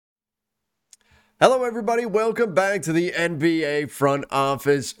Hello, everybody. Welcome back to the NBA Front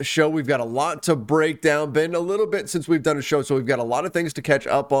Office Show. We've got a lot to break down. Been a little bit since we've done a show, so we've got a lot of things to catch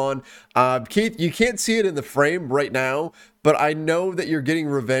up on. Keith, you can't see it in the frame right now, but I know that you're getting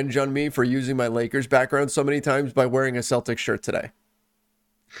revenge on me for using my Lakers background so many times by wearing a Celtics shirt today.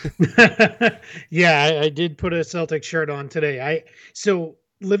 Yeah, I did put a Celtic shirt on today. So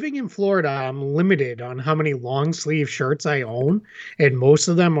living in Florida, I'm limited on how many long sleeve shirts I own, and most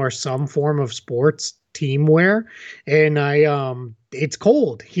of them are some form of sports team wear. And it's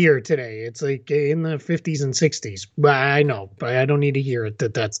cold here today. It's like in the 50s and 60s. But I know, but I don't need to hear it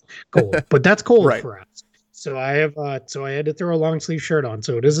that's cold. But that's cold Right. for us. So I had to throw a long sleeve shirt on.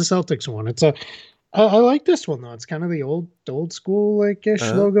 So it is a Celtics one. I like this one though. It's kind of the old school like ish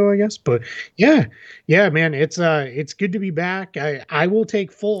Uh-huh. logo, I guess. But yeah, man, it's good to be back. I will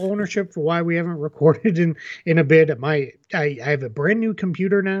take full ownership for why we haven't recorded in a bit. I have a brand new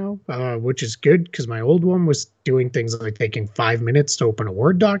computer now, which is good because my old one was doing things like taking 5 minutes to open a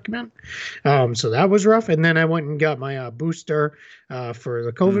Word document. So that was rough. And then I went and got my booster for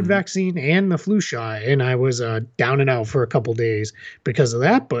the COVID Mm-hmm. vaccine and the flu shot, and I was down and out for a couple days because of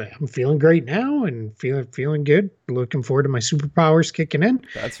that. But I'm feeling great now and feeling good. Looking forward to my superpowers kicking in,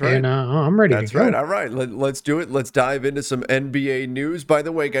 That's right. and I'm ready to That's right. go. All right. Let's do it. Let's dive into some NBA news. By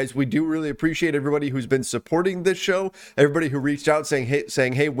the way, guys, we do really appreciate everybody who's been supporting this show, everybody who reached out saying,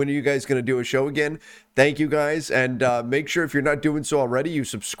 hey, when are you guys going to do a show again? Thank you, guys. And make sure if you're not doing so already, you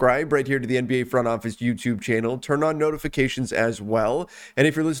subscribe right here to the NBA Front Office YouTube channel. Turn on notifications as well. And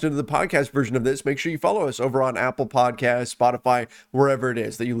if you're listening to the podcast version of this, make sure you follow us over on Apple Podcasts, Spotify, wherever it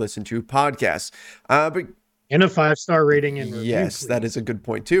is that you listen to podcasts. But And a 5-star rating and review, yes, that is please. a good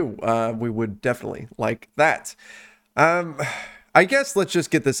point too. We would definitely like that. Um, I guess let's just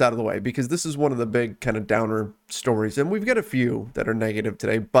get this out of the way because this is one of the big kind of downer stories, and we've got a few that are negative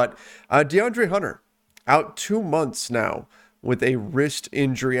today. But DeAndre Hunter out 2 months now with a wrist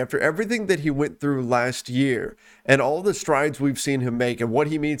injury after everything that he went through last year and all the strides we've seen him make and what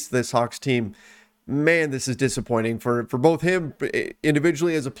he means to this Hawks team. Man, this is disappointing for both him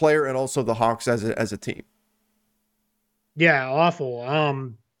individually as a player and also the Hawks as a team. Yeah, awful.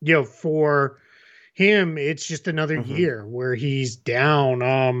 For him, it's just another Mm-hmm. year where he's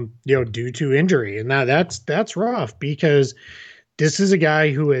down, due to injury, and now that's rough because this is a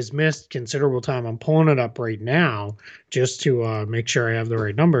guy who has missed considerable time. I'm pulling it up right now just to make sure I have the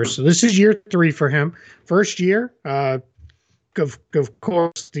right numbers. So this is year 3 for him. First year, of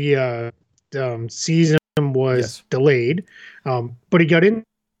course, the season was Yes. delayed, but he got in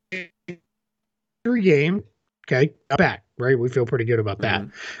 3 games. Okay, back right. We feel pretty good about that.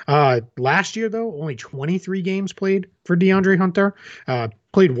 Mm-hmm. Last year though, only 23 games played for DeAndre Hunter.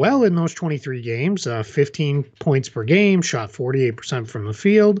 Played well in those 23 games. 15 points per game. Shot 48% from the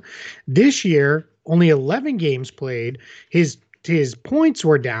field. This year, only 11 games played. His points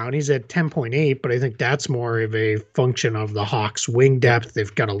were down. He's at 10.8, but I think that's more of a function of the Hawks' wing Yep. depth.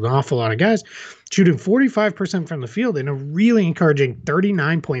 They've got an awful lot of guys shooting 45% from the field and a really encouraging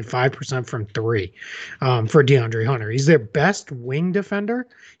 39.5% from three for DeAndre Hunter. He's their best wing defender.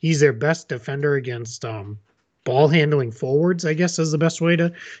 He's their best defender against ball handling forwards, I guess is the best way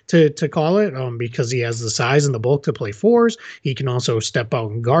to call it, because he has the size and the bulk to play fours. He can also step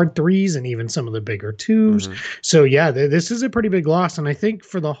out and guard threes and even some of the bigger twos. Mm-hmm. So yeah, this is a pretty big loss. And I think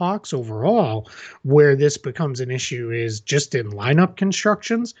for the Hawks overall, where this becomes an issue is just in lineup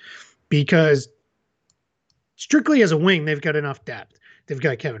constructions, because strictly as a wing, they've got enough depth. They've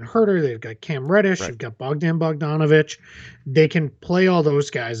got Kevin Huerter, they've got Cam Reddish, Right. you've got Bogdan Bogdanovic. They can play all those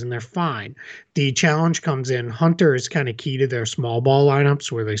guys and they're fine. The challenge comes in. Hunter is kind of key to their small ball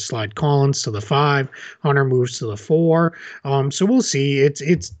lineups where they slide Collins to the 5, Hunter moves to the 4. So we'll see.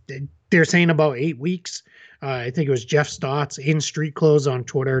 They're saying about 8 weeks. I think it was Jeff Stotts in Street Clothes on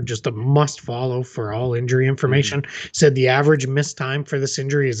Twitter, just a must follow for all injury Mm-hmm. information. Said the average missed time for this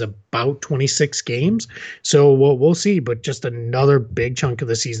injury is about 26 games. So we'll see, but just another big chunk of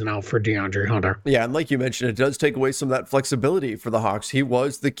the season out for DeAndre Hunter. Yeah, and like you mentioned, it does take away some of that flexibility for the Hawks. He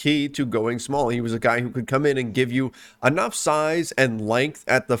was the key to going small. He was a guy who could come in and give you enough size and length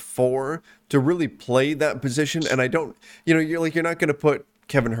at the 4 to really play that position. And I don't, you're not going to put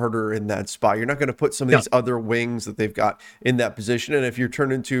Kevin Huerter in that spot. You're not going to put some of No, these other wings that they've got in that position. And if you turn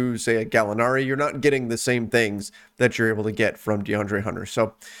into, say, a Gallinari, you're not getting the same things that you're able to get from DeAndre Hunter.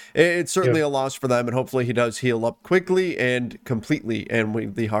 So it's yeah, certainly a loss for them. And hopefully he does heal up quickly and completely.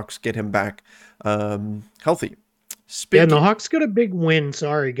 And the Hawks get him back healthy. Yeah, and the Speaking, Hawks got a big win.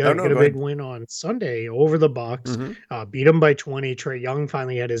 Sorry, oh got no, a go big ahead. win on Sunday over the Bucks. Hmm. Beat them by 20. Trey Young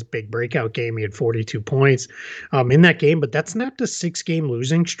finally had his big breakout game. He had 42 points in that game, but that snapped a 6-game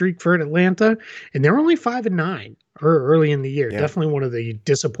losing streak for Atlanta, and they're only 5-9 early in the year. Yeah. Definitely one of the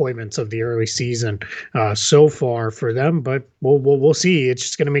disappointments of the early season so far for them. But we'll see. It's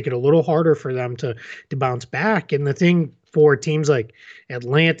just going to make it a little harder for them to bounce back. And the thing for teams like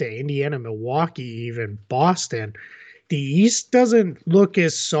Atlanta, Indiana, Milwaukee, even Boston, the East doesn't look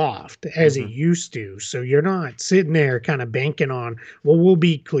as soft as it Hmm. used to. So you're not sitting there kind of banking on, well, we'll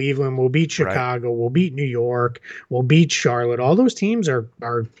beat Cleveland, we'll beat Right. Chicago, we'll beat New York, we'll beat Charlotte. All those teams are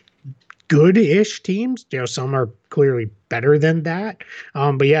good-ish teams. Some are clearly better than that.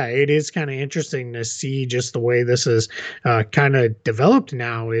 But yeah, it is kind of interesting to see just the way this is kind of developed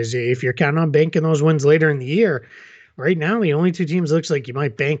now. Is if you're counting on banking those wins later in the year, right now the only two teams looks like you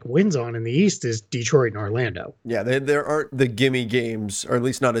might bank wins on in the East is Detroit and Orlando. Yeah, there aren't the gimme games, or at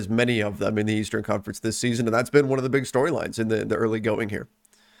least not as many of them in the Eastern Conference this season, and that's been one of the big storylines in the early going here.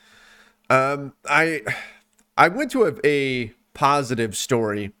 Um, I I went to a positive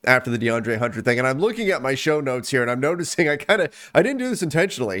story after the DeAndre Hunter thing, and I'm looking at my show notes here, and I'm noticing I didn't do this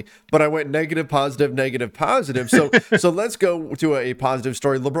intentionally, but I went negative, positive, negative, positive. So let's go to a positive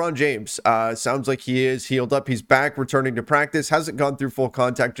story. LeBron James sounds like he is healed up. He's back, returning to practice. Hasn't gone through full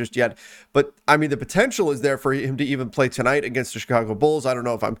contact just yet, but I mean the potential is there for him to even play tonight against the Chicago Bulls. I don't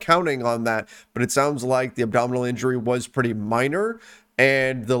know if I'm counting on that, but it sounds like the abdominal injury was pretty minor,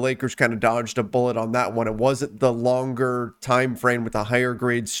 and the Lakers kind of dodged a bullet on that one. It wasn't the longer time frame with a higher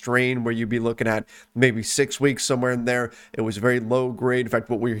grade strain where you'd be looking at maybe 6 weeks somewhere in there. It was very low grade. In fact,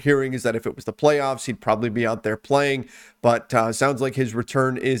 what we're hearing is that if it was the playoffs, he'd probably be out there playing. But sounds like his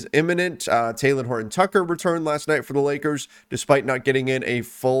return is imminent. Taylor Horton-Tucker returned last night for the Lakers, despite not getting in a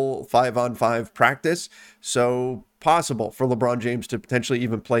full 5-on-5 practice. So possible for LeBron James to potentially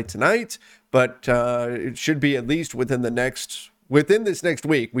even play tonight, but it should be at least within this next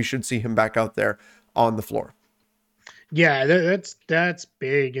week, we should see him back out there on the floor. Yeah, that's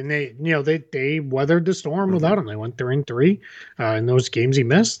big, and they weathered the storm Mm-hmm. without him. They went 3-3 in those games he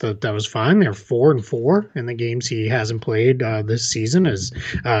missed. That was fine. They're 4-4 in the games he hasn't played this season. As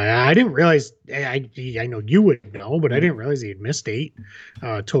I didn't realize, I know you would know, but I Mm-hmm. didn't realize he had missed 8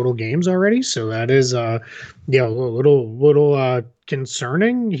 total games already. So that is a little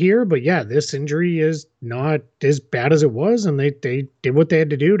concerning here. But yeah, this injury is not as bad as it was, and they did what they had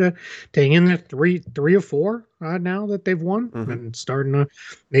to do to hang in there three or four now that they've won, Mm-hmm. and starting to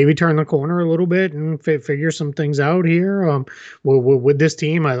maybe turn the corner a little bit and figure some things out here. With this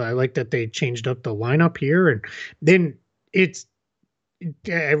team, I like that they changed up the lineup here, and then it's.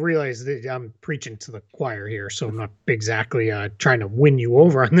 I realize that I'm preaching to the choir here, so I'm not exactly trying to win you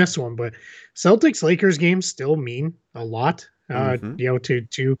over on this one, but Celtics Lakers games still mean a lot. Mm-hmm.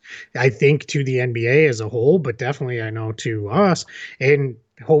 To I think to the NBA as a whole, but definitely I know to us, and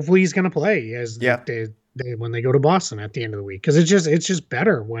hopefully he's going to play as Yeah. when they go to Boston at the end of the week, because it's just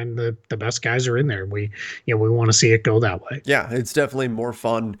better when the best guys are in there. We want to see it go that way. Yeah, it's definitely more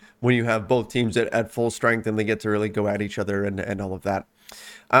fun when you have both teams at full strength and they get to really go at each other and all of that.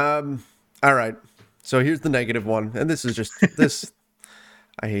 All right. So here's the negative one. And this is just this.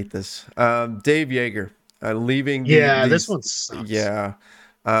 I hate this. Dave Yeager leaving Yeah, this one sucks. yeah.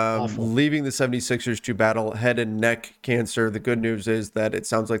 Awful. Leaving the 76ers to battle head and neck cancer. The good news is that it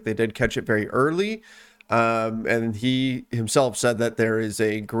sounds like they did catch it very early. And he himself said that there is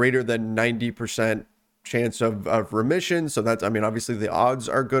a greater than 90% chance of remission. So that's, I mean, obviously the odds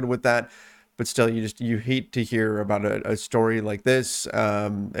are good with that, but still you hate to hear about a story like this.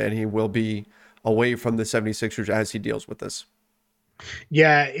 And he will be away from the 76ers as he deals with this.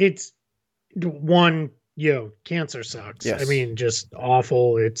 Yeah, it's one, cancer sucks. I Yes. mean, just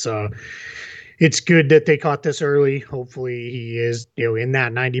awful. It's good that they caught this early. Hopefully, he is in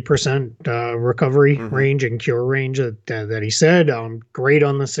that 90% recovery Mm-hmm. range and cure range that he said. Great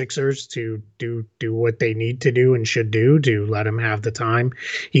on the Sixers to do what they need to do and should do to let him have the time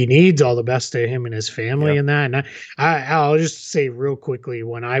he needs. All the best to him and his family Yeah. and that. And I'll just say real quickly,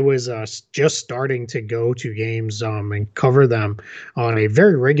 when I was just starting to go to games and cover them on a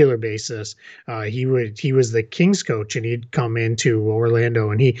very regular basis, he was the Kings coach, and he'd come into Orlando,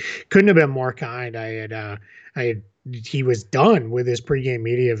 and he couldn't have been more kind. I had he was done with his pregame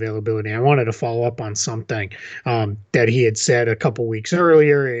media availability. I wanted to follow up on something that he had said a couple weeks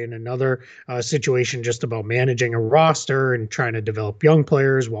earlier in another situation, just about managing a roster and trying to develop young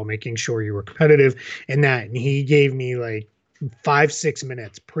players while making sure you were competitive and that. And he gave me like 5-6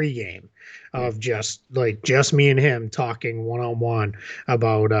 minutes pregame of just me and him talking one-on-one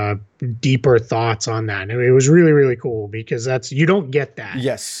about deeper thoughts on that. And it was really, really cool because you don't get that,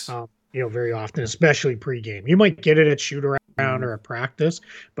 Yes. very often, especially pregame. You might get it at shoot around Mhm. or at practice,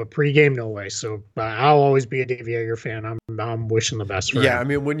 but pregame, no way. So I'll always be a Dave Yeager fan. I'm wishing the best for Yeah, him. I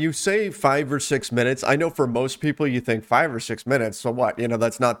mean, when you say 5 or 6 minutes, I know for most people you think 5 or 6 minutes. So what?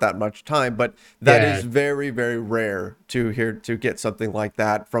 That's not that much time, but that Yeah. is very, very rare to get something like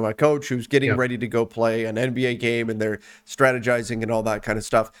that from a coach who's getting Yep. ready to go play an NBA game and they're strategizing and all that kind of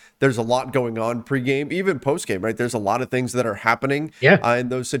stuff. There's a lot going on pregame, even postgame, right? There's a lot of things that are happening Yeah. in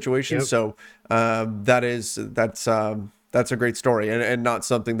those situations. Yep. So that's a great story and not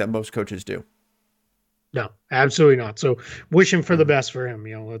something that most coaches do. No, absolutely not. So wishing for the Mhm. best for him.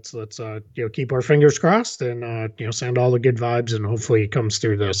 Let's keep our fingers crossed and send all the good vibes and hopefully he comes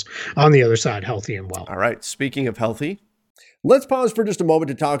through this on the other side healthy and well. All right. Speaking of healthy, let's pause for just a moment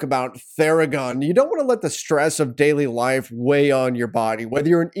to talk about Theragun. You don't want to let the stress of daily life weigh on your body. Whether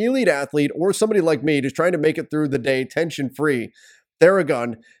you're an elite athlete or somebody like me just trying to make it through the day tension free,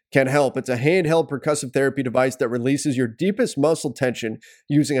 Theragun can help. It's a handheld percussive therapy device that releases your deepest muscle tension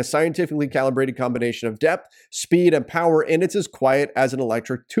using a scientifically calibrated combination of depth, speed, and power, and it's as quiet as an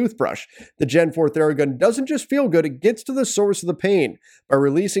electric toothbrush. The Gen 4 Theragun doesn't just feel good, it gets to the source of the pain by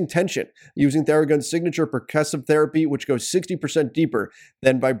releasing tension using Theragun's signature percussive therapy, which goes 60% deeper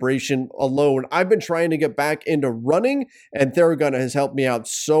than vibration alone. I've been trying to get back into running, and Theragun has helped me out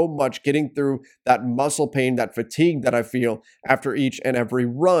so much getting through that muscle pain, that fatigue that I feel after each and every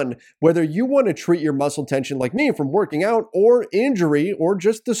run. Whether you want to treat your muscle tension like me from working out or injury or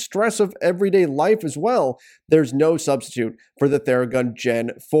just the stress of everyday life as well, there's no substitute for the Theragun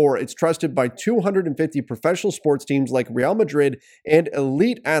Gen 4. It's trusted by 250 professional sports teams like Real Madrid and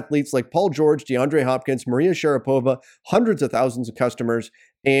elite athletes like Paul George, DeAndre Hopkins, Maria Sharapova, hundreds of thousands of customers,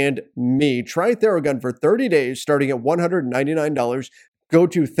 and me. Try Theragun for 30 days starting at $199. Go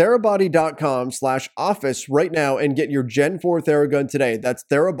to therabody.com/office right now and get your Gen 4 Theragun today. That's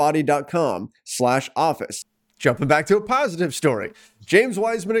therabody.com/office. Jumping back to a positive story. James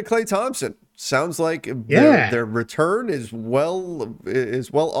Wiseman and Klay Thompson. Sounds like Yeah. their return is well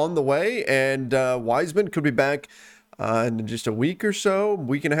on the way, and Wiseman could be back in just a week or so,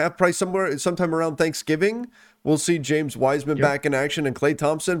 week and a half, probably sometime around Thanksgiving. We'll see James Wiseman Yep. back in action, and Klay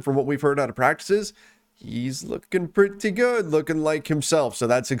Thompson, from what we've heard out of practices, he's looking pretty good, looking like himself. So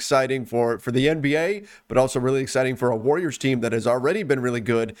that's exciting for the NBA, but also really exciting for a Warriors team that has already been really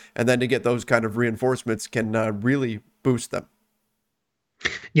good. And then to get those kind of reinforcements can really boost them.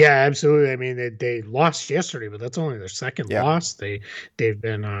 Yeah, absolutely. I mean, they lost yesterday, but that's only their second Yeah. loss. They've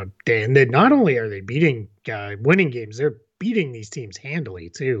been and they not only are they winning games, they're beating these teams handily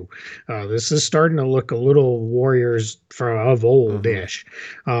too. This is starting to look a little Warriors of Mm-hmm. old-ish.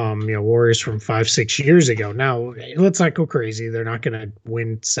 Warriors from 5-6 years ago. Now, let's not go crazy. They're not going to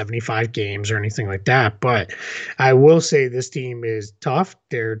win 75 games or anything like that. But I will say this team is tough.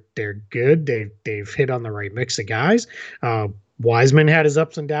 They're good. They've hit on the right mix of guys. Wiseman had his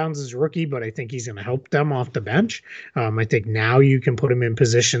ups and downs as a rookie, but I think he's going to help them off the bench. I think now you can put him in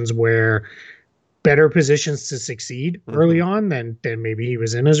positions where better positions to succeed early Mm-hmm. on than maybe he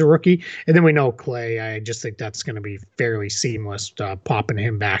was in as a rookie. And then we know Klay. I just think that's going to be fairly seamless, popping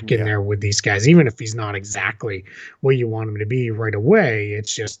him back in Yeah. there with these guys, even if he's not exactly what you want him to be right away.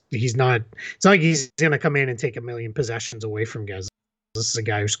 It's just he's not. It's not like he's going to come in and take a million possessions away from guys. This is a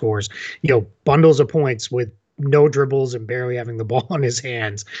guy who scores, bundles of points with no dribbles and barely having the ball in his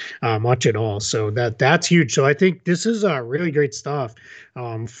hands much at all. So that's huge. So I think this is really great stuff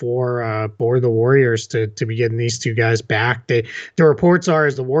for the Warriors to be getting these two guys back. The reports are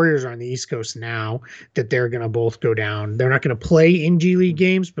as the Warriors are on the East Coast now that they're going to both go down. They're not going to play in G League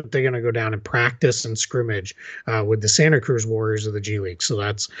games, but they're going to go down and practice and scrimmage with the Santa Cruz Warriors of the G League. So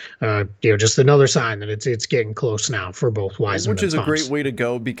that's just another sign that it's getting close now for both Wiseman Which and is a great Thompson. way to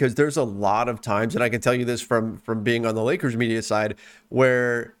go, because there's a lot of times, and I can tell you this from being on the Lakers media side,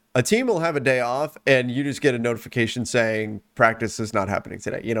 where a team will have a day off and you just get a notification saying practice is not happening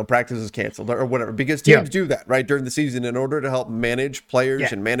today. Practice is canceled or whatever, because Yeah. teams do that right during the season in order to help manage players Yeah.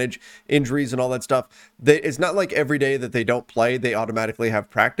 and manage injuries and all that stuff. It's not like every day that they don't play, they automatically have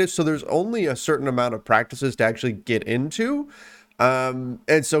practice. So there's only a certain amount of practices to actually get into. And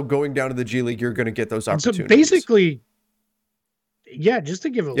so going down to the G League, you're going to get those And so opportunities. basically, yeah, just to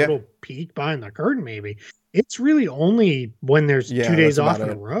give a Yeah. little peek behind the curtain, maybe it's really only when there's two Yeah, that's days about off in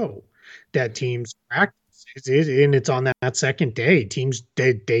a it. row that teams practice. And it's on that second day. Teams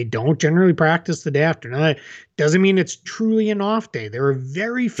they don't generally practice the day after. Now, that doesn't mean it's truly an off day. There are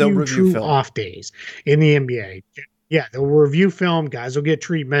very They'll few review true film. off days in the NBA. Yeah, they'll review film. Guys will get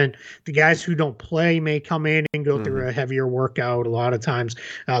treatment. The guys who don't play may come in and go Hmm. through a heavier workout. A lot of times,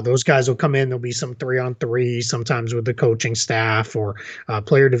 those guys will come in. There'll be some 3-on-3, sometimes with the coaching staff or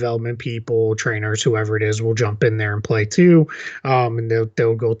player development people, trainers, whoever it is, will jump in there and play too. And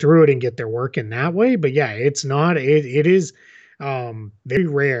they'll go through it and get their work in that way. But yeah, it's not. It is very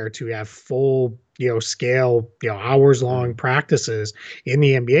rare to have full scale hours long Hmm. practices in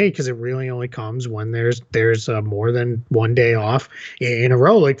the NBA because it really only comes when there's more than one day off in a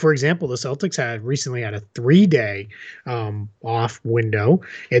row. Like for example, the Celtics had recently had a 3-day off window,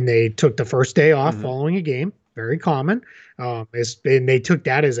 and they took the first day off Hmm. following a game. Very common. And they took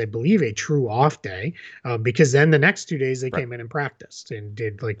that as, I believe, a true off day because then the next 2 days they Right. came in and practiced and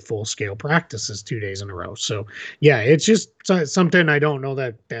did like full scale practices 2 days in a row. So yeah, it's just something I don't know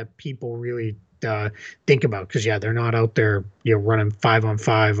that people really think about because yeah, they're not out there running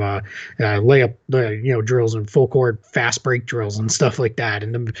 5-on-5 layup drills and full court fast break drills and stuff like that,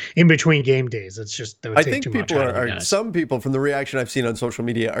 and in between game days, it's just that would I take too think much people out of the are guys. some people from the reaction I've seen on social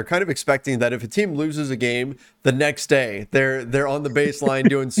media are kind of expecting that if a team loses a game the next day, they're on the baseline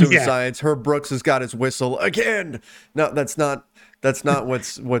doing Yeah, suicides. Herb Brooks has got his whistle again. No, that's not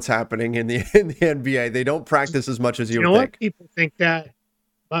what's happening in the in the NBA. They don't practice as much as you you would know what think. people think that.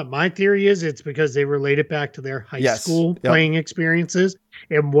 But my theory is it's because they relate it back to their high Yes. school Yep. playing experiences.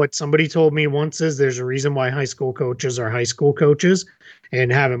 And what somebody told me once is there's a reason why high school coaches are high school coaches and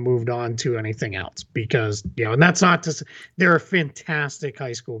haven't moved on to anything else because, and that's not to say there are fantastic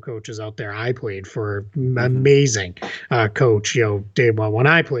high school coaches out there. I played for Hmm. amazing coach, did well when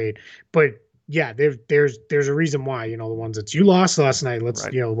I played, but yeah, there's a reason why, the ones that you lost last night, let's,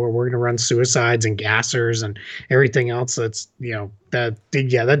 Right. we're going to run suicides and gassers and everything else that's that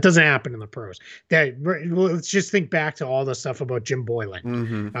yeah, that doesn't happen in the pros. That well, let's just think back to all the stuff about Jim Boylan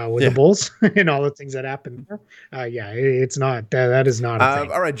Hmm. with the Yeah. Bulls and all the things that happened there. Yeah, it's not that is not a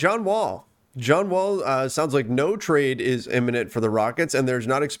thing. All right, John Wall. John Wall sounds like no trade is imminent for the Rockets, and there's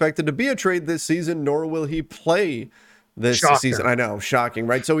not expected to be a trade this season, nor will he play this season. Shocker. I know, shocking,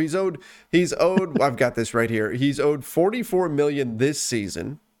 right? So he's owed. I've got this right here. He's owed 44 million this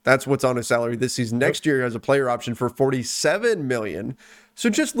season. That's what's on his salary this season. Yep. Next year he has a player option for 47 million. So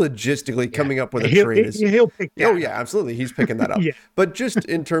just logistically Yeah, coming up with a he'll trade is, he'll pick oh that yeah, up. absolutely, he's picking that up. Yeah, But just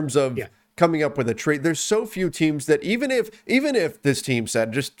in terms of yeah. coming up with a trade, there's so few teams that even if this team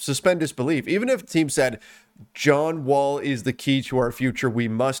said, just suspend disbelief, even if the team said John Wall is the key to our future, we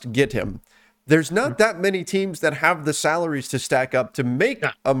must get him. There's not that many teams that have the salaries to stack up to make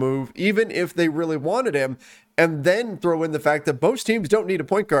Yeah, a move, even if they really wanted him. And then throw in the fact that most teams don't need a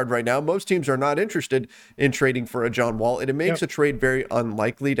point guard right now. Most teams are not interested in trading for a John Wall. And it makes yep. a trade very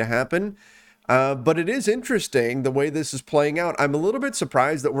unlikely to happen. But it is interesting the way this is playing out. I'm a little bit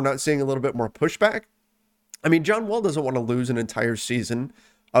surprised that we're not seeing a little bit more pushback. I mean, John Wall doesn't want to lose an entire season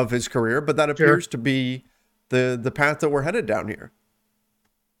of his career, but that Sure. appears to be the path that we're headed down here.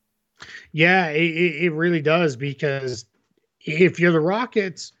 Yeah, it really does because if you're the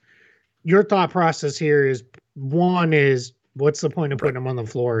Rockets, your thought process here is one is what's the point of Right. putting him on the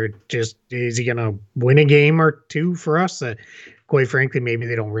floor? Just is he going to win a game or two for us that, quite frankly, maybe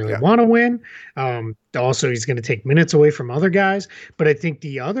they don't really Yeah. want to win? Also, he's going to take minutes away from other guys. But I think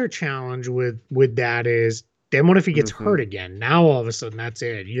the other challenge with that is then what if he gets Hmm. hurt again? Now all of a sudden that's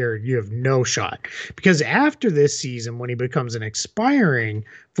it. You have no shot because after this season, when he becomes an expiring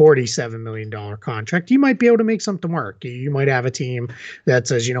 $47 million contract, you might be able to make something work. You might have a team that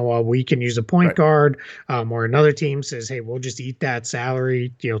says, you know what, we can use a point Right. guard, or another team says, hey, we'll just eat that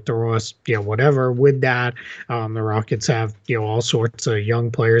salary, throw us, whatever with that. The Rockets have, all sorts of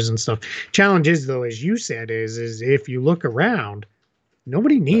young players and stuff. Challenge is though, as you said, is if you look around,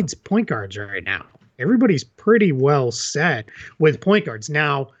 nobody Yeah. needs point guards right now. Everybody's pretty well set with point guards.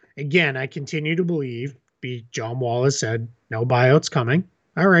 Now, again, I continue to believe, John Wall has said, no buyouts coming.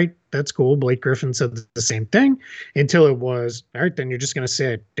 All right, that's cool. Blake Griffin said the same thing until it was, all right, then you're just going to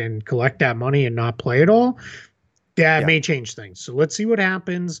sit and collect that money and not play at all. That Yeah. may change things. So let's see what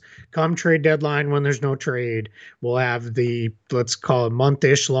happens come trade deadline when there's no trade. We'll have the let's call it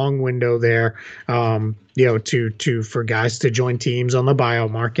month-ish long window there, to for guys to join teams on the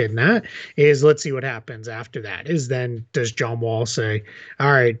buyout market. And that is let's see what happens after that. Is then does John Wall say,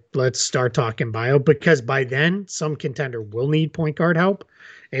 all right, let's start talking buyout because by then some contender will need point guard help,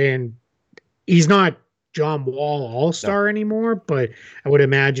 and he's not John Wall All No. Star anymore, but I would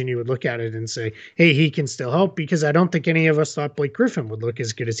imagine you would look at it and say, hey, he can still help because I don't think any of us thought Blake Griffin would look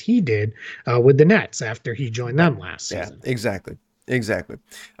as good as he did with the Nets after he joined Right. them last Yeah. season. Exactly. Exactly.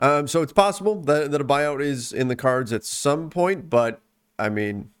 So it's possible that a buyout is in the cards at some point, but I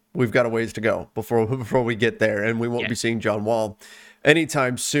mean, we've got a ways to go before we get there, and we won't Yeah. be seeing John Wall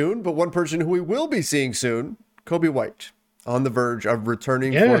anytime soon. But one person who we will be seeing soon, Kobe White, on the verge of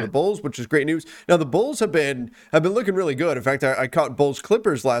returning for the Yeah. Bulls, which is great news. Now the Bulls have been looking really good. In fact, I caught Bulls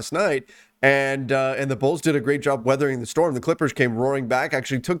Clippers last night, and the Bulls did a great job weathering the storm. The Clippers came roaring back,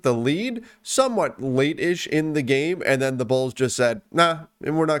 actually took the lead somewhat late-ish in the game, and then the Bulls just said, "Nah,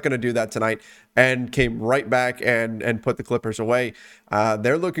 and we're not going to do that tonight," and came right back and put the Clippers away.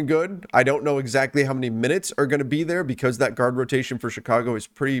 They're looking good. I don't know exactly how many minutes are going to be there because that guard rotation for Chicago is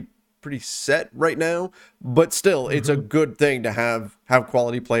pretty set right now, but still it's a good thing to have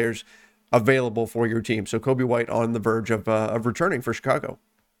quality players available for your team. So Kobe White on the verge of returning for Chicago.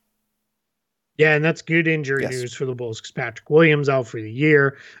 Yeah, and that's good injury Yes. news for the Bulls because Patrick Williams out for the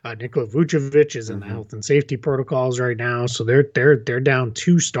year. Nikola Vucevic is in the health and safety protocols right now, so they're down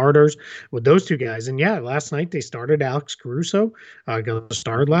 2 starters with those 2 guys. And yeah, last night they started Alex Caruso.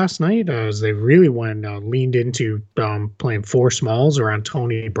 Started last night as they really leaned into playing 4 smalls around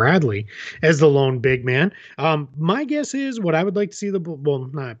Tony Bradley as the lone big man. My guess is what I would like to see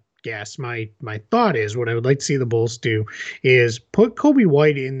not guess. My thought is what I would like to see the Bulls do is put Kobe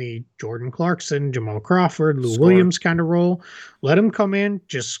White in the Jordan Clarkson, Jamal Crawford, Lou Score. Williams kind of role. Let him come in,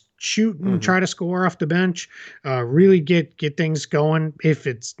 just shoot and try to score off the bench. Really get things going. If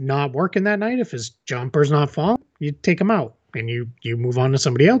it's not working that night, if his jumper's not falling, you take him out and you move on to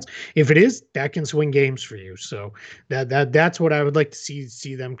somebody else. If it is, that can swing games for you. So that's what I would like to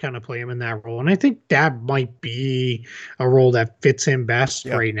see them kind of play him in that role. And I think that might be a role that fits him best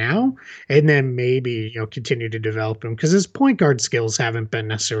right now. And then maybe, continue to develop him because his point guard skills haven't been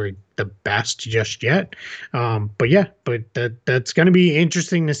necessarily the best just yet. But that's going to be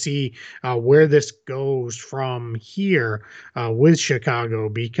interesting to see where this goes from here with Chicago,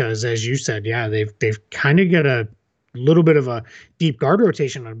 because as you said, they've kind of got a little bit of a deep guard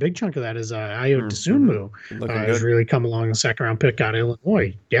rotation. On a big chunk of that is Ayo Dosunmu has really come along, the second round pick out of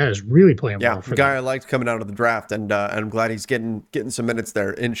Illinois. Yeah, is really playing well for guy them. I liked coming out of the draft, and I'm glad he's getting some minutes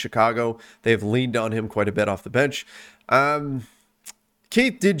there in Chicago. They've leaned on him quite a bit off the bench.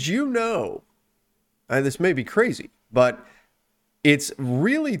 Keith, did you know, and this may be crazy, but it's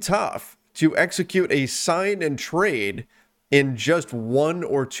really tough to execute a sign and trade in just 1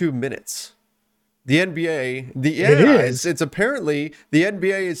 or 2 minutes? The NBA, it's apparently the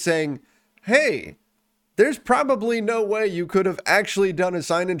NBA is saying, hey, there's probably no way you could have actually done a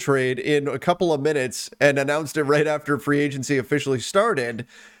sign and trade in a couple of minutes and announced it right after free agency officially started.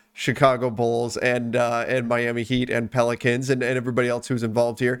 Chicago Bulls and Miami Heat and Pelicans and everybody else who's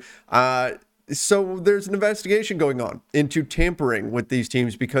involved here. So there's an investigation going on into tampering with these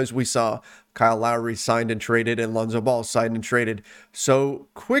teams because we saw Kyle Lowry signed and traded and Lonzo Ball signed and traded so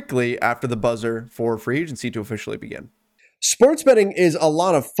quickly after the buzzer for free agency to officially begin. Sports betting is a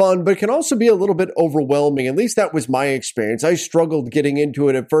lot of fun, but it can also be a little bit overwhelming. At least that was my experience. I struggled getting into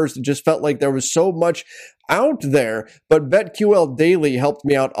it at first. It just felt like there was so much out there, but BetQL Daily helped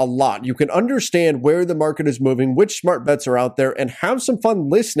me out a lot. You can understand where the market is moving, which smart bets are out there, and have some fun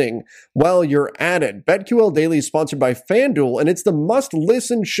listening while you're at it. BetQL Daily is sponsored by FanDuel, and it's the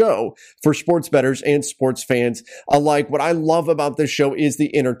must-listen show for sports bettors and sports fans alike. What I love about this show is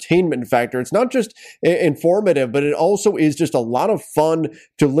the entertainment factor. It's not just informative, but it also is just a lot of fun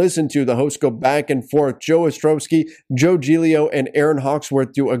to listen to. The hosts go back and forth. Joe Ostrowski, Joe Giglio, and Aaron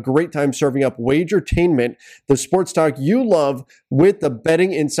Hawksworth do a great time serving up wagertainment, the sports talk you love with the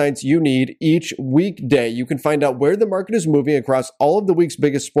betting insights you need each weekday. You can find out where the market is moving across all of the week's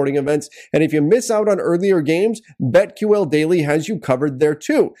biggest sporting events. And if you miss out on earlier games, BetQL Daily has you covered there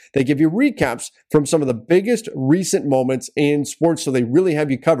too. They give you recaps from some of the biggest recent moments in sports, so they really have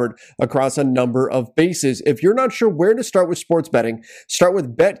you covered across a number of bases. If you're not sure where to start with sports betting, start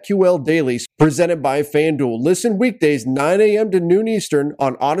with BetQL Daily, presented by FanDuel. Listen weekdays 9 a.m. to noon Eastern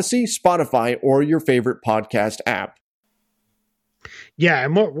on Odyssey, Spotify, or your favorite podcast app. Yeah,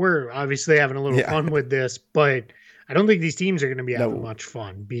 and we're obviously having a little fun with this, but I don't think these teams are going to be having much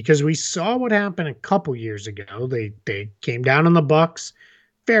fun because we saw what happened a couple years ago. They came down on the Bucks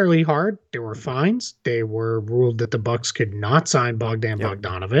fairly hard. There were fines. They were ruled that the Bucks could not sign Bogdan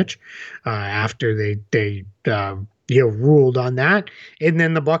Bogdanovic after they ruled on that. And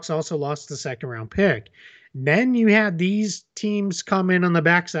then the Bucks also lost the second round pick. Then you had these teams come in on the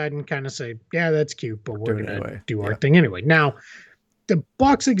backside and kind of say, yeah, that's cute, but we're going to do our thing anyway. Now, the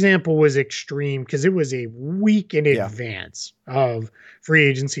Bucks example was extreme because it was a week in advance of free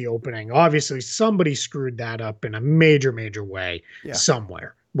agency opening. Obviously, somebody screwed that up in a major way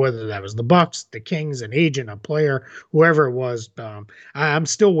somewhere. whether that was the Bucks, the Kings, an agent, a player, whoever it was. I'm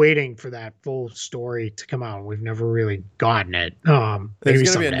still waiting for that full story to come out. We've never really gotten it. There's Maybe going to be a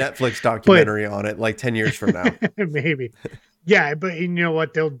someday, Netflix but documentary on it like 10 years from now. maybe. Yeah, but you know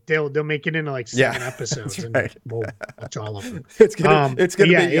what? They'll make it into like Yeah, 7 episodes, that's and right. we'll watch all of them. It's But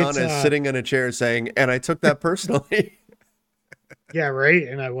gonna yeah, be it's Giannis sitting in a chair saying, "And I took that personally." yeah, right.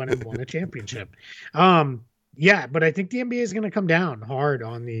 And I went and won a championship. Um, yeah, but I think the NBA is going to come down hard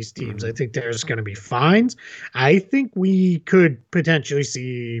on these teams. I Mhm. think there's going to be fines. I think we could potentially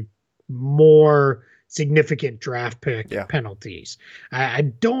see more significant draft pick Yeah. penalties. I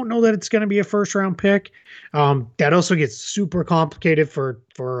don't know that it's going to be a first round pick. That also gets super complicated for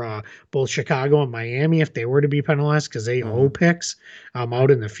both Chicago and Miami if they were to be penalized because they owe Hmm. picks out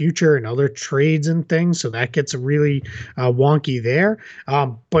in the future and other trades and things. So that gets really wonky there.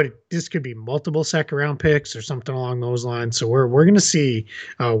 But this could be multiple second round picks or something along those lines. So we're going to see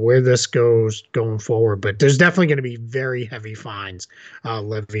where this goes going forward. But there's definitely going to be very heavy fines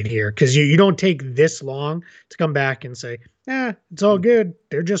levied here because you don't take this long to come back and say, it's all good.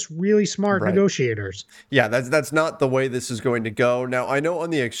 They're just really smart Right. negotiators. Yeah, that's not the way this is going to go. Now, I know on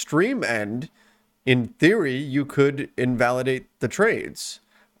the extreme end, in theory, you could invalidate the trades.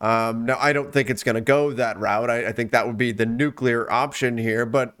 Now, I don't think it's going to go that route. I think that would be the nuclear option here.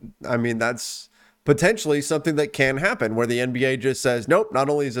 But I mean, that's potentially something that can happen where the NBA just says, nope, not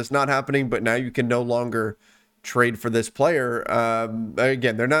only is this not happening, but now you can no longer trade for this player.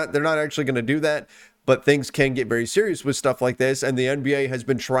 Again, they're not actually going to do that. But things can get very serious with stuff like this. And the NBA has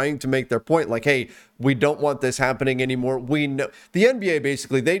been trying to make their point like, hey, we don't want this happening anymore. We know the NBA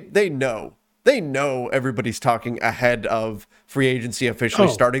basically, they know everybody's talking ahead of free agency officially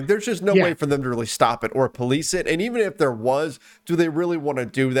Oh, starting. There's just no way yeah. for them to really stop it or police it. And even if there was, do they really want to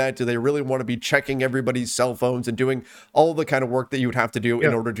do that? Do they really want to be checking everybody's cell phones and doing all the kind of work that you would have to do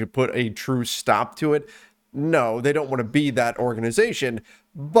in Yeah. order to put a true stop to it? No, they don't want to be that organization,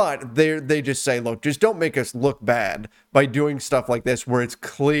 but they just say, look, just don't make us look bad by doing stuff like this where it's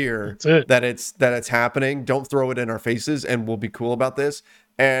clear That's it. that it's happening. Don't throw it in our faces, and we'll be cool about this.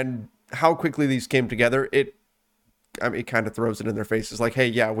 And how quickly these came together, it kind of throws it in their faces, like, hey,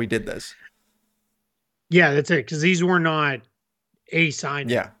 yeah, we did this. Yeah, that's it. Because these were not a signing,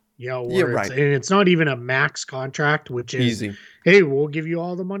 Yeah, yeah, where right, it's not even a max contract, which is, easy. hey, we'll give you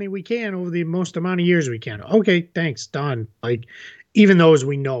all the money we can over the most amount of years we can. Okay, thanks, done. Like, even those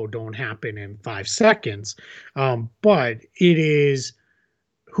we know don't happen in 5 seconds. But it is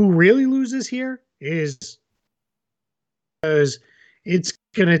who really loses here is because it's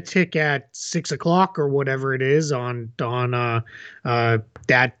gonna tick at 6 o'clock or whatever it is on that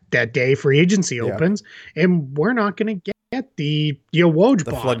day free agency Yeah, opens, and we're not gonna get the Woj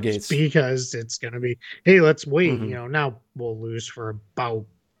the bombs floodgates. because it's gonna be, hey, let's wait. Hmm. Now we'll lose for about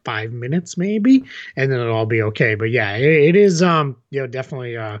 5 minutes maybe, and then it'll all be okay. But yeah, it is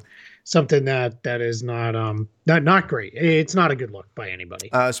definitely something that is not great. It's not a good look by anybody.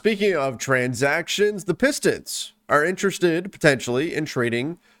 Speaking of transactions, the Pistons are interested potentially in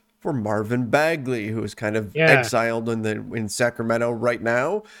trading for Marvin Bagley, who is kind of Yeah. exiled in Sacramento right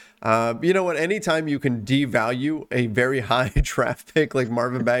now. You know what? Anytime you can devalue a very high draft pick like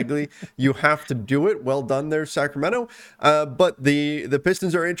Marvin Bagley, you have to do it. Well done there, Sacramento. But the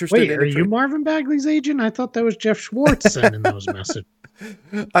Pistons are interested Wait, in are a you trade. Marvin Bagley's agent? I thought that was Jeff Schwartz sending those messages.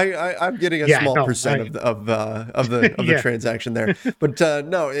 I'm getting a Yeah, small no, percent of the yeah, transaction there, but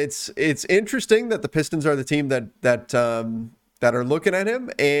no, it's interesting that the Pistons are the team that are looking at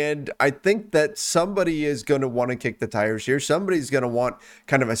him, and I think that somebody is going to want to kick the tires here. Somebody's going to want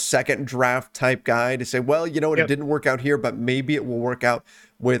kind of a second draft type guy to say, well, you know what, it yep, didn't work out here, but maybe it will work out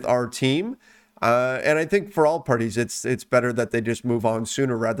with our team. And I think for all parties, it's better that they just move on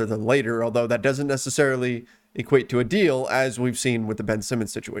sooner rather than later. Although that doesn't necessarily equate to a deal, as we've seen with the Ben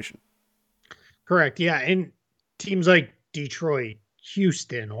Simmons situation. correct. Yeah, and teams like Detroit,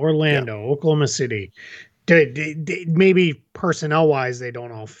 Houston, Yeah. Orlando, Oklahoma City, maybe personnel wise they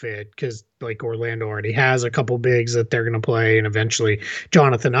don't all fit because like Orlando already has a couple bigs that they're going to play, and eventually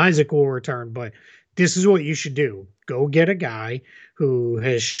Jonathan Isaac will return. But this is what you should do: go get a guy who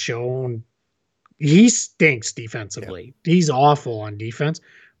has shown he stinks Yeah. defensively. He's awful on defense,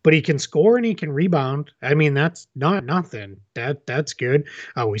 but he can score and he can rebound. I mean, that's not nothing. That's good.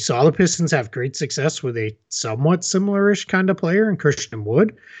 We saw the Pistons have great success with a somewhat similar-ish kind of player in Christian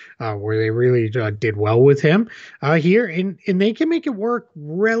Wood, where they really did well with him here, and they can make it work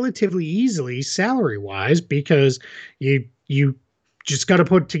relatively easily salary wise because you just got to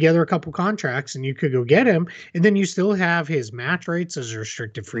put together a couple contracts and you could go get him. And then you still have his match rates as a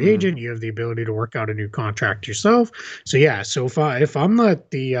restricted free Mhm. agent. You have the ability to work out a new contract yourself. So yeah, so if I'm not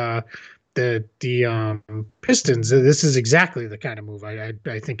the Pistons, this is exactly the kind of move I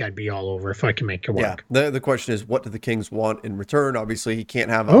think I'd be all over if I can make it Yeah. work. The question is, what do the Kings want in return? Obviously, he can't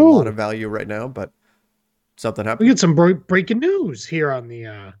have a lot Oh, of value right now, but something we happened. get some breaking news here on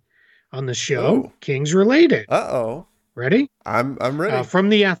the show. Oh, Kings related. uh-oh. Ready? I'm ready. From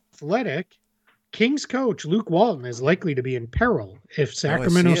the Athletic, Kings coach Luke Walton is likely to be in peril if Oh, I see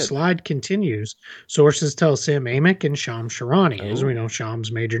Sacramento's it. slide continues. Sources tell Sam Amick and Shams Sharani. As we Oh, know,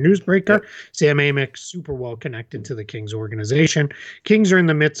 Shams major newsbreaker. yep. Sam Amick super well connected to the Kings organization. Kings are in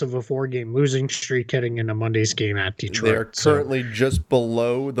the midst of a 4-game losing streak heading into Monday's game at They Detroit. are So currently just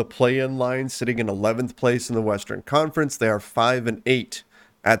below the play-in line, sitting in 11th place in the Western Conference. They are 5-8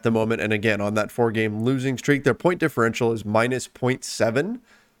 at the moment, and again on that 4-game losing streak, their point differential is minus zero point 0.7,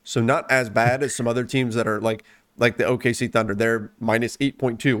 so not as bad as some other teams that are like the OKC Thunder. They're minus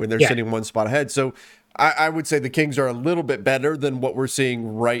 8.2, and they're yeah. sitting one spot ahead. So I would say the Kings are a little bit better than what we're seeing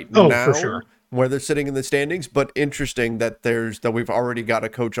right Oh, for sure. now, where they're sitting in the standings. But interesting that we've already got a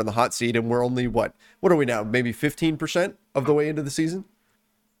coach on the hot seat, and we're only what are we now? Maybe 15% of the way into the season.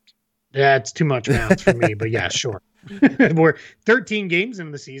 That's too much math for me, but yeah, sure. We're 13 games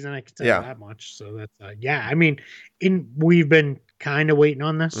in the season. I can tell you Yeah. that much. So that's yeah. I mean, we've been kind of waiting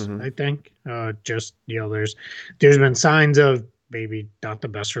on this. Hmm. I think just there's been signs of maybe not the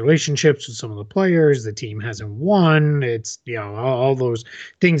best relationships with some of the players. The team hasn't won. It's all those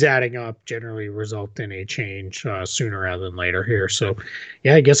things adding up generally result in a change sooner rather than later here. So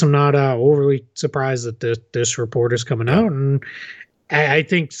yeah, I guess I'm not overly surprised that this report is coming Yeah. out and. I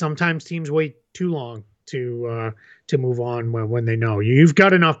think sometimes teams wait too long to move on when they know you've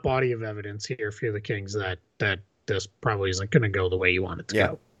got enough body of evidence here for the Kings that this probably isn't going to go the way you want it to Yeah.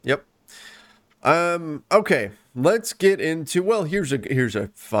 go. Yep. Okay. Let's get into, well, here's a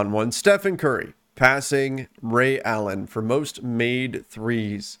fun one. Stephen Curry passing Ray Allen for most made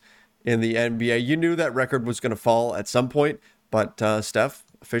threes in the NBA. You knew that record was going to fall at some point, but Steph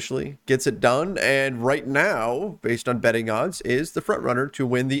officially gets it done, and right now, based on betting odds, is the front runner to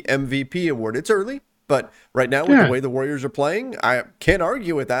win the MVP award. It's early, but right now with the Yeah, way the Warriors are playing, I can't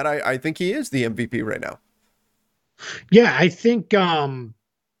argue with that. I think he is the MVP right now. yeah. I think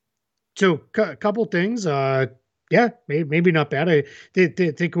so. A couple things. Yeah, maybe not bad. I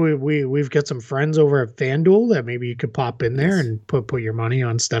think we've got some friends over at FanDuel that maybe you could pop in there Yes. and put your money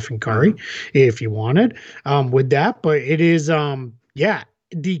on Stephen Mm-hmm. Curry if you wanted with that. But it is yeah.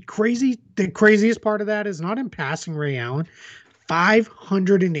 The craziest part of that is not in passing Ray Allen,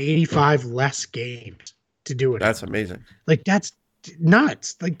 585 less games to do it in. That's amazing. Like that's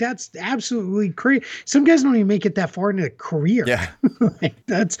nuts. Like that's absolutely crazy. Some guys don't even make it that far into a career. Yeah. Like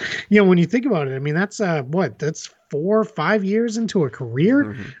that's when you think about it, I mean that's that's 4 or 5 years into a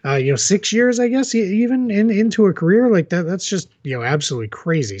career. Mm-hmm. 6 years, I guess, even into a career like that. That's just absolutely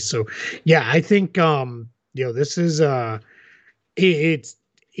crazy. So yeah, I think this is it's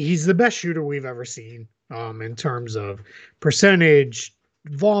he's the best shooter we've ever seen in terms of percentage,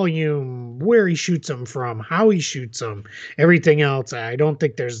 volume, where he shoots them from, how he shoots them, everything else. I don't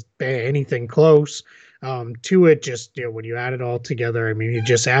think there's anything close to it. Just when you add it all together, I mean, he's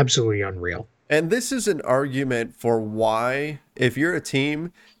just absolutely unreal. And this is an argument for why, if you're a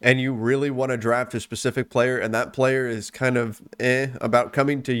team and you really want to draft a specific player and that player is kind of about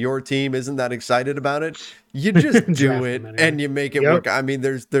coming to your team, isn't that excited about it, you just do Draft him it anyway. and you make it Yep. work. I mean,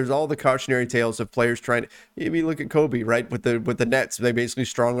 there's all the cautionary tales of players trying to. If you look at Kobe, right, with the Nets, they basically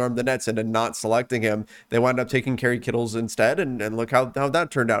strong armed the Nets into not selecting him. They wound up taking Kerry Kittles instead, and look how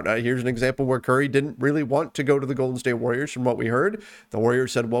that turned out. Here's an example where Curry didn't really want to go to the Golden State Warriors. From what we heard, the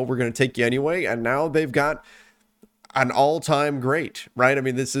Warriors said, "Well, we're going to take you anyway," and now they've got an all-time great, right? I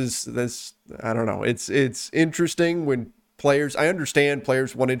mean, this. I don't know. It's interesting when players. I understand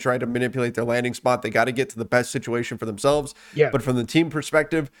players want to try to manipulate their landing spot. They got to get to the best situation for themselves. Yeah. But from the team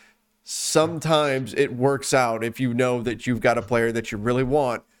perspective, sometimes it works out if you know that you've got a player that you really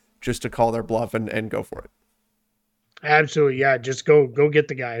want, just to call their bluff and go for it. Absolutely. Yeah. Just go get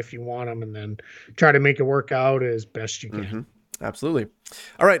the guy if you want him, and then try to make it work out as best you can. Mm-hmm. Absolutely.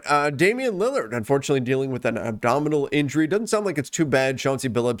 All right. Damian Lillard, unfortunately, dealing with an abdominal injury. Doesn't sound like it's too bad. Chauncey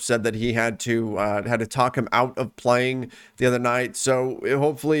Billups said that he had to talk him out of playing the other night. So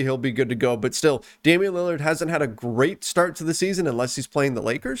hopefully he'll be good to go. But still, Damian Lillard hasn't had a great start to the season unless he's playing the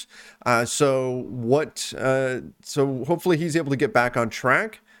Lakers. So hopefully he's able to get back on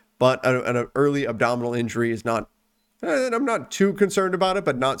track. But an early abdominal injury is not. I'm not too concerned about it,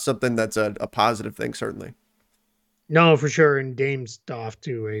 but not something that's a positive thing, certainly. No, for sure. And Dame's off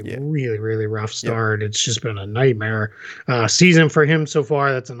to a Yeah. really, really rough Yep. start. It's just been a nightmare season for him so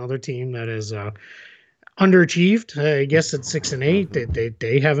far. That's another team that is underachieved. I guess at 6-8, Hmm.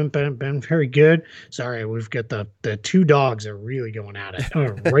 they haven't been very good. Sorry, we've got the two dogs are really going at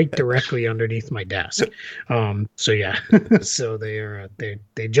it right directly underneath my desk. So yeah, so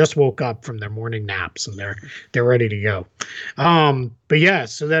they just woke up from their morning naps and they're ready to go. But yeah,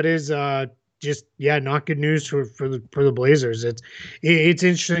 so that is just yeah, not good news for the Blazers. It's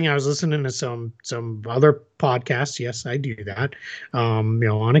interesting. I was listening to some other podcasts. Yes, I do that.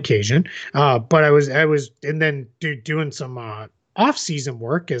 On occasion. But I was and then doing some off season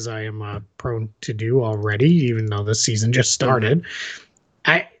work as I am prone to do already, even though the season just Hmm. started.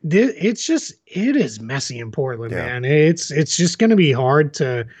 It is messy in Portland, Yeah. man. It's just going to be hard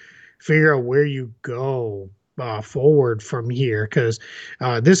to figure out where you go forward from here because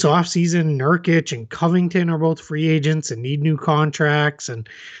this offseason, Nurkic and Covington are both free agents and need new contracts, and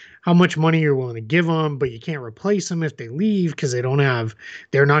how much money you're willing to give them, but you can't replace them if they leave because they're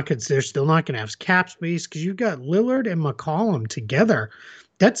still not going to have cap space because you've got Lillard and McCollum together.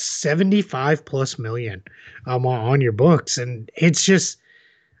 That's 75 plus million on your books. And it's just,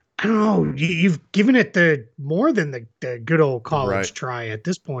 I don't know. You've given it the more than the good old Right. college try at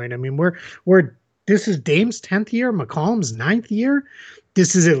this point. I mean, this is Dame's 10th year, McCollum's ninth year.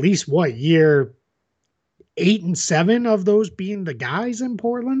 This is at least what year 8 and 7 of those being the guys in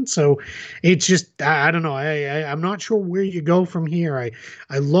Portland. So it's just I don't know. I'm not sure where you go from here.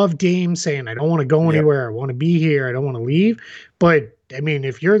 I love Dame saying I don't want to go Yep. anywhere. I want to be here. I don't want to leave. But I mean,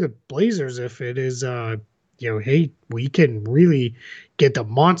 if you're the Blazers, if it is hey, we can really get the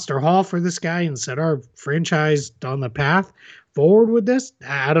monster haul for this guy and set our franchise on the path forward with this.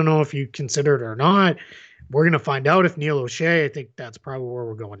 I don't know if you consider it or not. We're going to find out if Neil O'Shea, I think that's probably where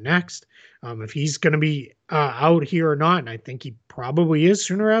we're going next. If he's going to be out here or not, and I think he probably is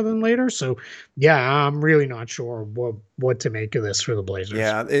sooner rather than later. So, yeah, I'm really not sure what to make of this for the Blazers.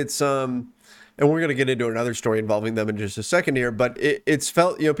 Yeah. And we're gonna get into another story involving them in just a second here, but it's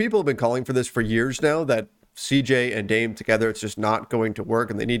felt, people have been calling for this for years now that CJ and Dame together, it's just not going to work,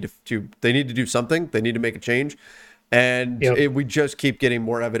 and they need to do something. They need to make a change, and Yep. we just keep getting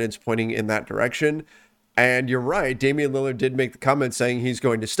more evidence pointing in that direction. And you're right, Damian Lillard did make the comment saying he's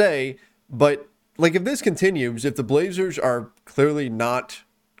going to stay, but like if this continues, if the Blazers are clearly not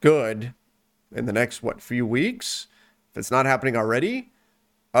good in the next few weeks, if it's not happening already,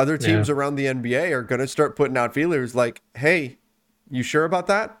 other Yeah. teams around the NBA are going to start putting out feelers like, "Hey, you sure about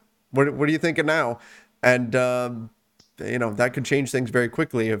that? What are you thinking now?" And that could change things very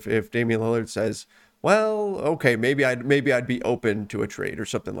quickly if Damian Lillard says, "Well, okay, maybe I'd be open to a trade or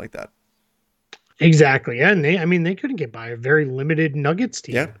something like that." Exactly. Yeah, and I mean, they couldn't get by a very limited Nuggets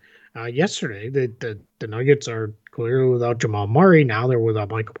Yeah, team yesterday. The Nuggets are clearly without Jamal Murray. Now they're without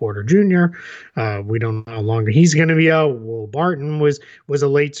Michael Porter Jr. We don't know how long he's going to be out. Will Barton was a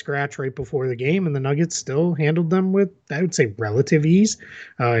late scratch right before the game, and the Nuggets still handled them with, I would say, relative ease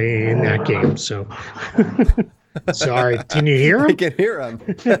in that game. So, sorry, can you hear I them? can hear him.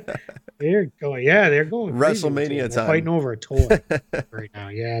 They're going crazy with you. WrestleMania They're fighting time. over a toy right now.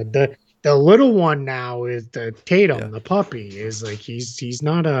 Yeah, the little one now is the Yeah, Tatum, the puppy, is like he's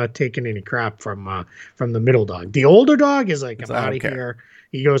not taking any crap from the middle dog. The older dog is like, I'm I out don't of care. here.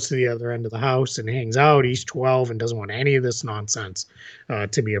 He goes to the other end of the house and hangs out. He's 12 and doesn't want any of this nonsense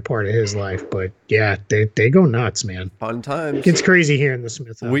to be a part of his life. But yeah, they go nuts, man. Fun times. Gets crazy here in the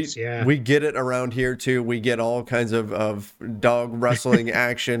Smith We house. Yeah. we get it around here too. We get all kinds of dog wrestling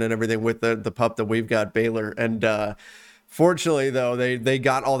action and everything with the pup that we've got, Baylor. And fortunately though, they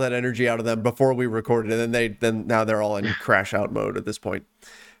got all that energy out of them before we recorded, and then now they're all in crash out mode at this point.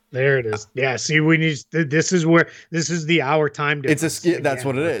 There it is. Yeah. See, this is the hour time difference That's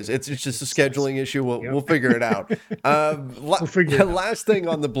what again. it With is. It's just a it's scheduling issue. yep. We'll figure it out. We'll figure it out. Last thing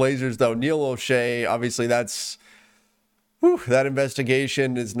on the Blazers though, Neil O'Shea. Obviously, that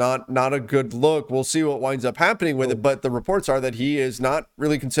investigation is not a good look. We'll see what winds up happening with it, Nope. but the reports are that he is not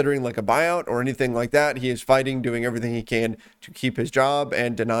really considering like a buyout or anything like that. He is fighting, doing everything he can to keep his job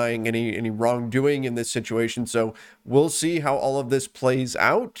and denying any wrongdoing in this situation. So we'll see how all of this plays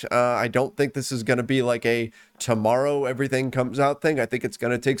out. I don't think this is going to be like a tomorrow everything comes out thing. I think it's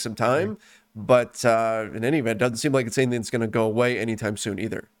going to take some Mhm. time, but in any event, it doesn't seem like it's anything that's going to go away anytime soon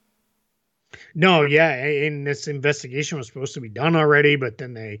either. No, yeah, and this investigation was supposed to be done already, but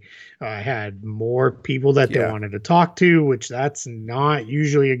then they had more people that they Yeah. wanted to talk to, which that's not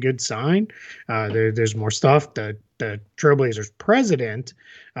usually a good sign. There's more stuff. The Trailblazers president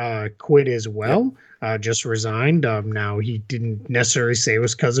quit as Yep. well, just resigned. Now he didn't necessarily say it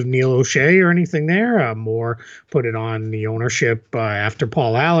was because of Neil O'Shea or anything there. More put it on the ownership after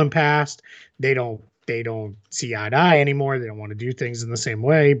Paul Allen passed. They don't see eye to eye anymore. They don't want to do things in the same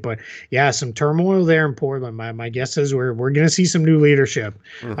way, but yeah, some turmoil there in Portland. My guess is we're going to see some new leadership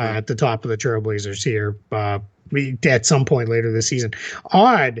Hmm. at the top of the Trailblazers here at some point later this season.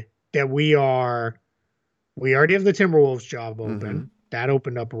 Odd that we already have the Timberwolves job open. Hmm. That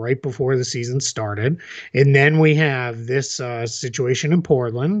opened up right before the season started. And then we have this situation in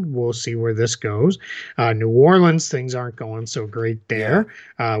Portland. We'll see where this goes. New Orleans, things aren't going so great Yeah.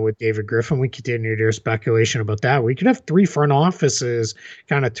 there with David Griffin. We continue to hear speculation about that. We could have three front offices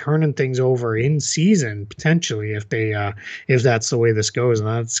kind of turning things over in season, potentially, if that's the way this goes. And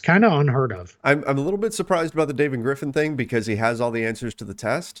that's kind of unheard of. I'm a little bit surprised about the David Griffin thing because he has all the answers to the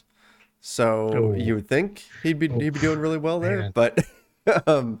test. So Oh, you would think he'd be doing really well there, man. but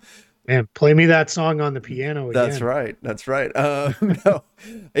um, Man, play me that song on the piano that's again. right. That's right. No,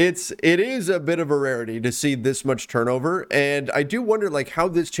 it is a bit of a rarity to see this much turnover, and I do wonder like how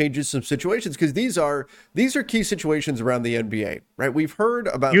this changes some situations because these are key situations around the NBA, right?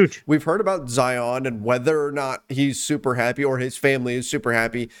 Huge. We've heard about Zion and whether or not he's super happy or his family is super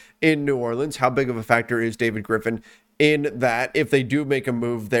happy in New Orleans. How big of a factor is David Griffin in that? If they do make a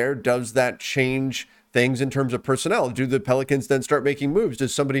move there, does that change things in terms of personnel? Do the Pelicans then start making moves?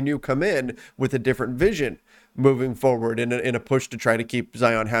 Does somebody new come in with a different vision moving forward in a push to try to keep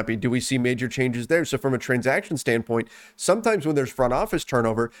Zion happy? Do we see major changes there? So from a transaction standpoint, sometimes when there's front office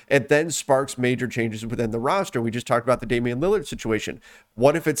turnover, it then sparks major changes within the roster. We just talked about the Damian Lillard situation.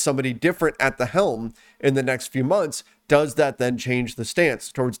 What if it's somebody different at the helm in the next few months? Does that then change the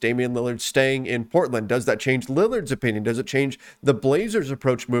stance towards Damian Lillard staying in Portland? Does that change Lillard's opinion? Does it change the Blazers'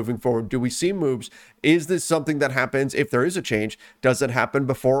 approach moving forward? Do we see moves? Is this something that happens if there is a change? Does it happen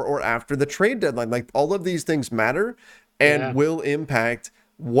before or after the trade deadline? Like all of these things matter and Yeah. will impact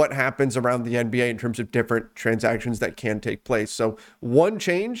what happens around the NBA in terms of different transactions that can take place. So one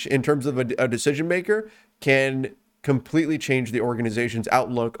change in terms of a decision maker can completely change the organization's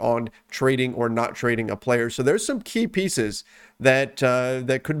outlook on trading or not trading a player. So there's some key pieces that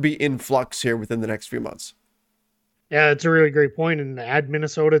could be in flux here within the next few months. Yeah, it's a really great point, and add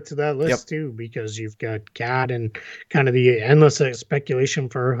Minnesota to that Yep. list too, because you've got Cat and kind of the endless speculation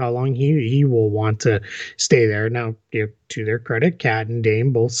for how long he will want to stay there. Now, to their credit, Cat and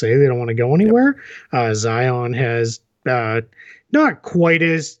Dame both say they don't want to go Yep. anywhere. Zion has not quite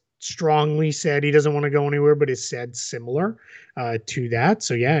as strongly said he doesn't want to go anywhere, but has said similar to that.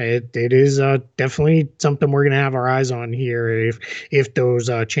 So yeah, it is definitely something we're gonna have our eyes on here if those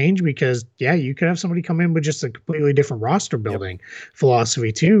change, because yeah, you could have somebody come in with just a completely different roster Yep. building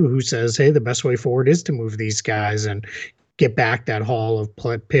philosophy too, who says, hey, the best way forward is to move these guys and get back that haul of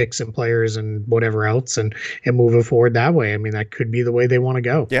picks and players and whatever else, and move it forward that way. I mean, that could be the way they want to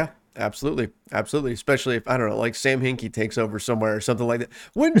go. Yeah. Absolutely. Absolutely. Especially if, I don't know, like Sam Hinkie takes over somewhere or something like that.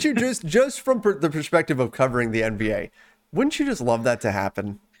 Wouldn't you just from the perspective of covering the NBA, wouldn't you just love that to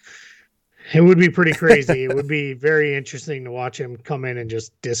happen? It would be pretty crazy. It would be very interesting to watch him come in and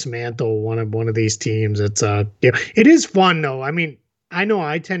just dismantle one of these teams. It's yeah, it is fun though. I mean, I know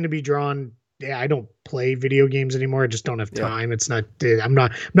I tend to be drawn. Yeah, I don't play video games anymore. I just don't have Yeah. time. It's not. I'm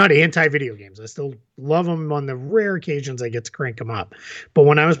not anti video games. I still love them on the rare occasions I get to crank them up. But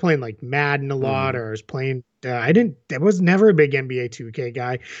when I was playing like Madden a lot, Hmm. or I was playing, I didn't. I was never a big NBA 2K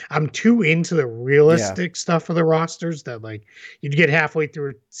guy. I'm too into the Yeah. realistic stuff of the rosters that like you'd get halfway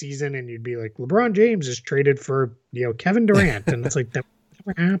through a season and you'd be like, LeBron James is traded for Kevin Durant, and it's like that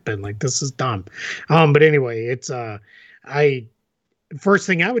never happened. Like this is dumb. But anyway, it's I first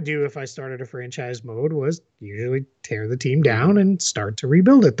thing I would do if I started a franchise mode was usually tear the team Hmm. down and start to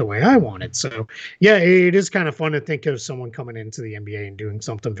rebuild it the way I want it. So yeah, it is kind of fun to think of someone coming into the NBA and doing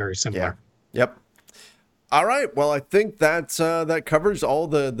something very Yeah. similar. Yep. All right. Well, I think that covers all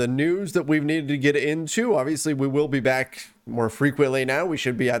the news that we've needed to get into. Obviously, we will be back more frequently now. We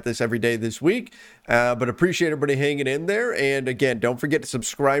should be at this every day this week. But appreciate everybody hanging in there. And again, don't forget to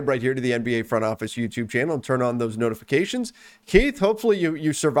subscribe right here to the NBA Front Office YouTube channel and turn on those notifications. Keith, hopefully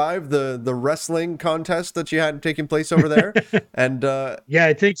you survived the wrestling contest that you had taking place over there. And Yeah,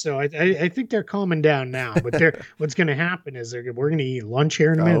 I think so. I think they're calming down now, but they're what's going to happen is we're going to eat lunch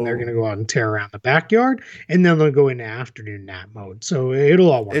here in a minute, and they're going oh, to go out and tear around the backyard, and then they'll go into afternoon nap mode. So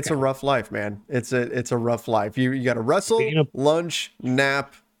it'll all work it's a out. rough life, man. It's a rough life. You got to wrestle, Being a lunch,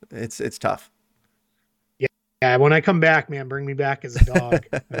 nap, it's tough. Yeah. Yeah. When I come back, man, bring me back as a dog.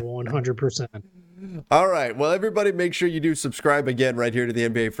 I will 100%. All right. Well, everybody, make sure you do subscribe again right here to the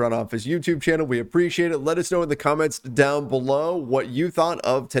NBA Front Office YouTube channel. We appreciate it. Let us know in the comments down below what you thought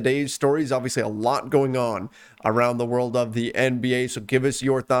of today's stories. Obviously, a lot going on around the world of the NBA. So give us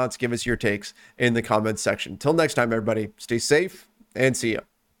your thoughts, give us your takes in the comments section. Till next time, everybody, stay safe and see ya.